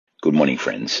Good morning,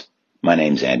 friends. My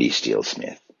name's Andie Steele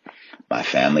Smith. My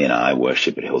family and I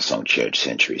worship at Hillsong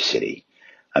Century City.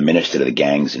 I minister to the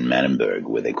gangs in Manenberg,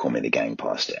 where they call me the gang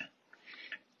pastor.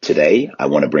 Today, I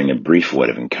want to bring a brief word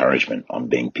of encouragement on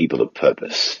being people of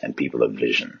purpose and people of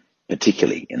vision,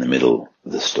 particularly in the middle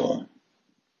of the storm.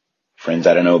 Friends,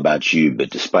 I don't know about you, but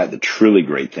despite the truly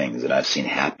great things that I've seen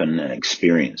happen and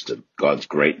experienced of God's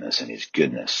greatness and His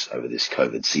goodness over this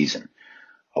COVID season,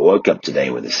 I woke up today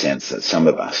with a sense that some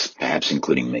of us, perhaps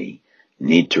including me,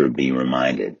 need to be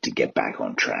reminded to get back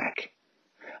on track.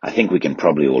 I think we can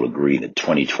probably all agree that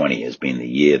 2020 has been the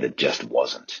year that just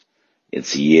wasn't.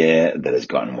 It's a year that has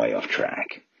gotten way off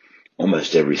track.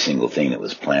 Almost every single thing that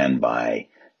was planned by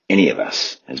any of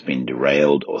us has been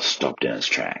derailed or stopped in its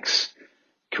tracks.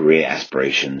 Career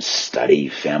aspirations, study,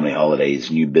 family holidays,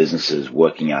 new businesses,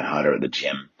 working out harder at the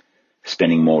gym,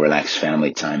 spending more relaxed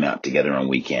family time out together on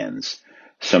weekends.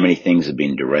 So many things have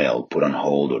been derailed, put on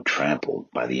hold, or trampled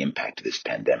by the impact of this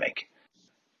pandemic.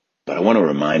 But I want to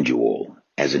remind you all,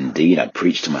 as indeed I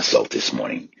preached to myself this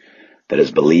morning, that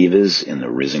as believers in the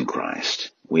risen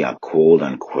Christ, we are called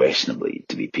unquestionably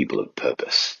to be people of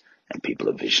purpose and people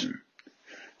of vision.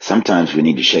 Sometimes we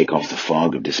need to shake off the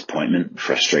fog of disappointment,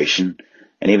 frustration,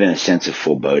 and even a sense of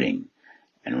foreboding,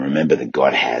 and remember that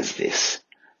God has this,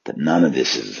 that none of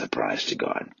this is a surprise to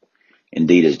God.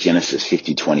 Indeed, as Genesis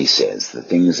 50:20 says, the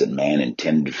things that man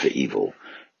intended for evil,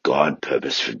 God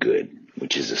purposed for good,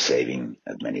 which is the saving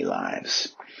of many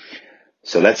lives.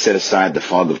 So let's set aside the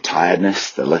fog of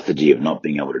tiredness, the lethargy of not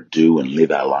being able to do and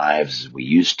live our lives as we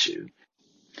used to,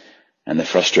 and the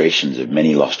frustrations of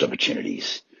many lost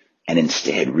opportunities, and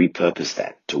instead repurpose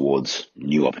that towards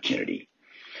new opportunity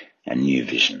and new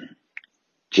vision.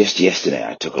 Just yesterday,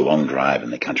 I took a long drive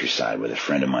in the countryside with a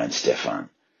friend of mine, Stefan.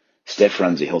 Steph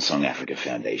runs the Hillsong Africa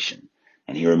Foundation,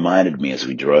 and he reminded me as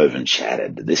we drove and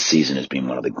chatted that this season has been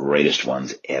one of the greatest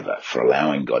ones ever for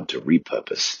allowing God to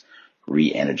repurpose,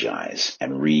 re-energize,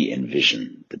 and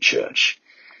re-envision the church.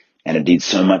 And indeed,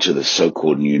 so much of the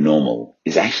so-called new normal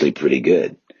is actually pretty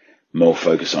good. More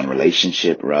focus on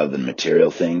relationship rather than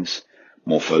material things,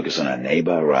 more focus on our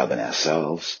neighbor rather than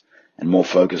ourselves, and more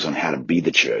focus on how to be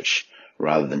the church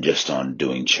rather than just on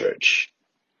doing church.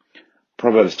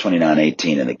 Proverbs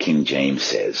 29:18 in the King James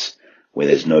says, where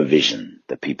there's no vision,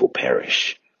 the people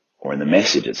perish. Or in the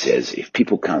Message it says, if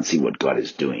people can't see what God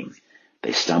is doing,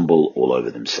 they stumble all over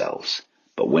themselves.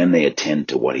 But when they attend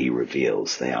to what He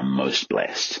reveals, they are most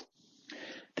blessed.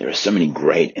 There are so many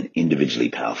great and individually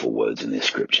powerful words in this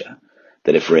scripture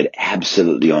that if read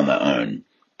absolutely on their own,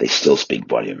 they still speak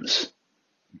volumes.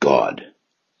 God,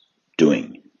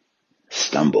 doing,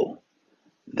 stumble,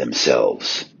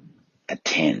 themselves,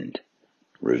 attend,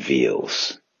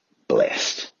 reveals,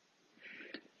 blessed.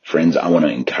 Friends, I want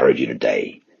to encourage you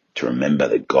today to remember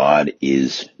that God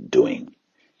is doing.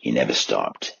 He never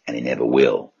stopped and He never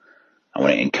will. I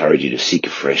want to encourage you to seek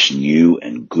a fresh, new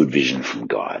and good vision from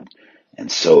God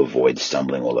and so avoid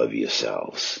stumbling all over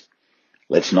yourselves.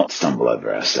 Let's not stumble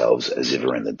over ourselves as if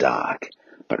we're in the dark,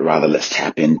 but rather let's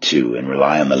tap into and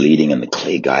rely on the leading and the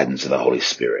clear guidance of the Holy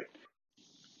Spirit.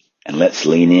 And let's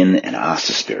lean in and ask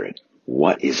the Spirit,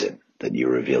 what is it that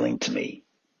you're revealing to me?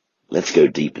 Let's go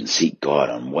deep and seek God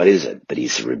on what is it that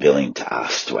He's revealing to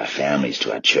us, to our families,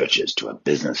 to our churches, to our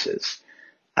businesses,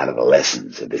 out of the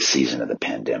lessons of this season of the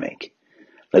pandemic.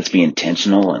 Let's be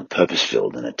intentional and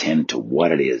purpose-filled and attend to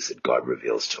what it is that God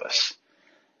reveals to us.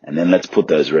 And then let's put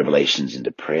those revelations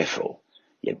into prayerful,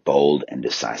 yet bold and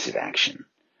decisive action.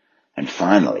 And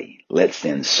finally, let's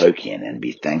then soak in and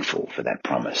be thankful for that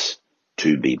promise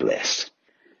to be blessed.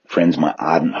 Friends, my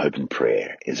ardent hope and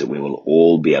prayer is that we will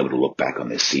all be able to look back on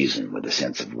this season with a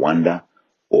sense of wonder,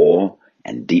 awe,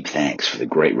 and deep thanks for the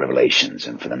great revelations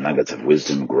and for the nuggets of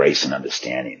wisdom, grace, and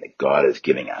understanding that God is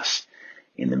giving us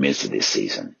in the midst of this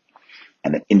season.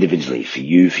 And that individually, for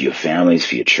you, for your families,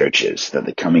 for your churches, that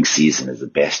the coming season is the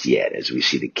best yet as we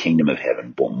see the kingdom of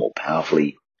heaven born more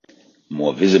powerfully,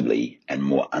 more visibly, and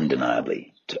more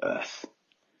undeniably to earth.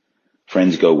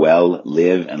 Friends, go well,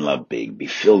 live and love big, be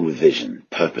filled with vision,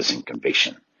 purpose, and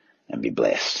conviction, and be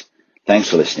blessed. Thanks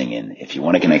for listening in. If you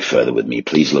want to connect further with me,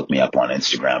 please look me up on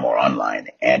Instagram or online,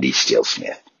 Andie Steele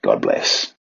Smith. God bless.